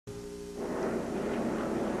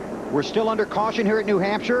We're still under caution here at New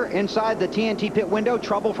Hampshire. Inside the TNT pit window,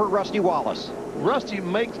 trouble for Rusty Wallace. Rusty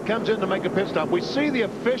comes in to make a pit stop. We see the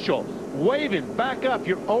official waving, back up,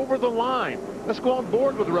 you're over the line. Let's go on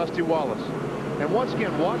board with Rusty Wallace. And once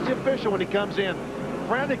again, watch the official when he comes in,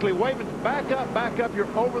 frantically waving, back up, you're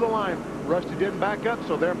over the line. Rusty didn't back up,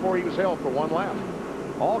 so therefore he was held for 1 lap.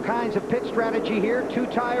 All kinds of pit strategy here. 2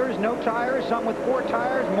 tires, no tires, some with 4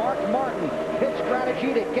 tires. Mark Martin, pit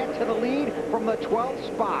strategy to get to the lead from the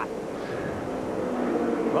 12th spot.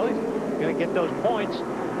 Well, he's going to get those points.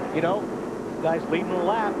 You know, guys leading the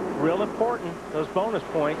lap, real important, those bonus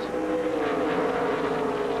points.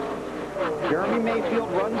 Jeremy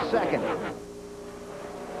Mayfield runs second.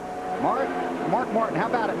 Mark Martin, how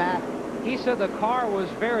about it, Matt? He said the car was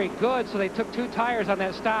very good, so they took 2 tires on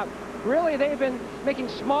that stop. Really, they've been making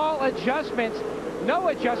small adjustments. No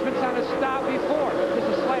adjustments on a stop before.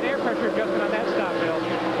 Just a slight air pressure adjustment on that stop, Bill.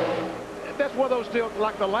 That's one of those deals,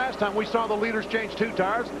 like the last time we saw the leaders change 2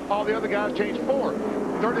 tires, all the other guys changed 4.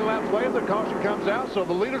 30 laps later, the caution comes out, so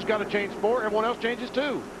the leader's got to change 4, everyone else changes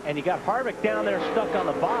 2. And you got Harvick down there stuck on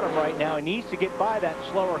the bottom right now. He needs to get by that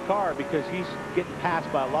slower car because he's getting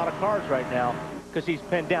passed by a lot of cars right now because he's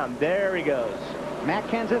pinned down. There he goes. Matt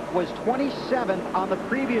Kenseth was 27th on the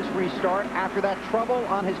previous restart after that trouble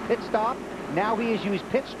on his pit stop. Now he has used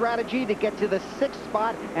pit strategy to get to the 6th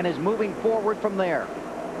spot and is moving forward from there.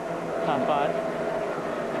 Top 5.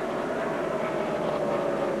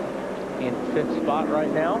 In 5th spot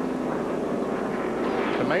right now.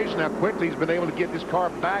 It's amazing how quickly he's been able to get this car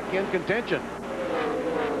back in contention.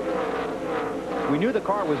 We knew the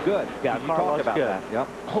car was good. Yeah, we car talked was about good. that. Yep.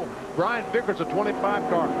 Oh, Brian Vickers, a 25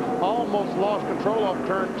 car, almost lost control off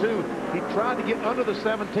turn 2. He tried to get under the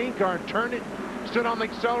 17 car and turned it, stood on the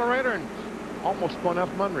accelerator, and almost spun out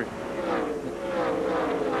from under it.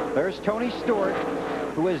 There's Tony Stewart,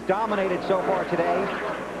 who has dominated so far today,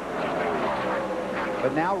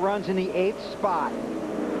 but now runs in the 8th spot.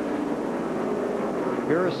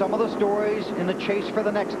 Here are some of the stories in the chase for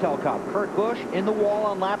the Nextel Cup. Kurt Busch in the wall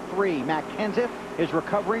on lap 3. Matt Kenseth is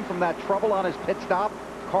recovering from that trouble on his pit stop.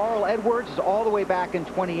 Carl Edwards is all the way back in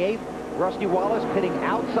 28th. Rusty Wallace pitting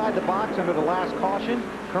outside the box under the last caution.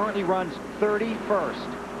 Currently runs 31st.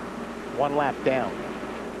 1 lap down.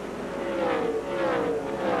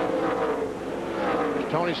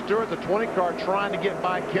 Tony Stewart, the 20 car, trying to get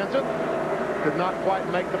by Kenseth. Could not quite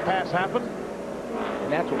make the pass happen.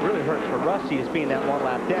 And that's what really hurts for Rusty, is being that 1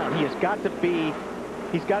 lap down. He's got to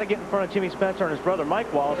get in front of Jimmy Spencer and his brother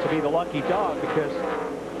Mike Wallace to be the lucky dog, because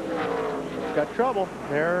he's got trouble.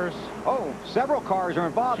 There's several cars are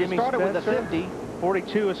involved. Jimmy It started Spencer, with a 50.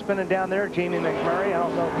 42 is spinning down there. Jamie McMurray, I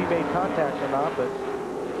don't know if he made contact or not, but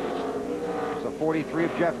So 43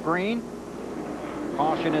 of Jeff Green.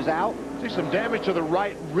 Caution is out. See some damage to the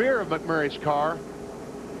right rear of McMurray's car.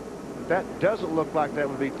 That doesn't look like that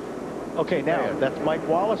would be. okay. Now that's Mike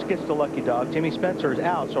Wallace gets the lucky dog. Jimmy Spencer is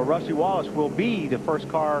out, so Rusty Wallace will be the first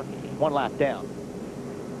car 1 lap down.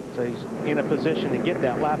 So he's in a position to get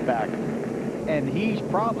that lap back. And he's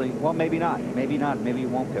probably, well, maybe not. Maybe not. Maybe he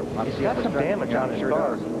won't pit. He's got some damage on his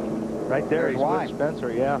car. Right there, he's with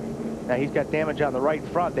Spencer, yeah. Now he's got damage on the right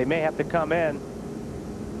front. They may have to come in.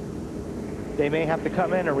 They may have to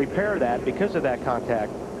come in and repair that because of that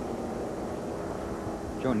contact.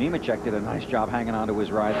 Joe Nemechek did a nice job hanging on to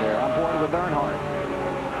his ride there. On board with Earnhardt.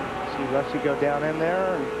 See Rusty go down in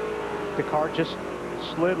there, and the car just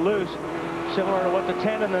slid loose, similar to what the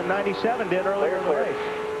 10 and the 97 did earlier in the race.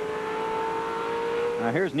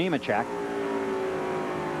 Now here's Nemechek.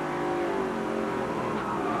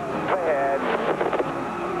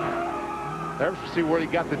 There's to see where he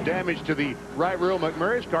got the damage to the right rear of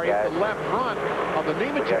McMurray's car. He hit the left front of the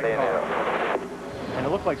Nemechek car. And it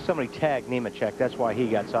looked like somebody tagged Nemechek. That's why he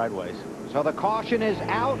got sideways. So the caution is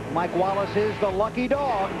out. Mike Wallace is the lucky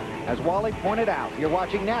dog, as Wally pointed out. You're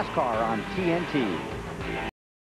watching NASCAR on TNT.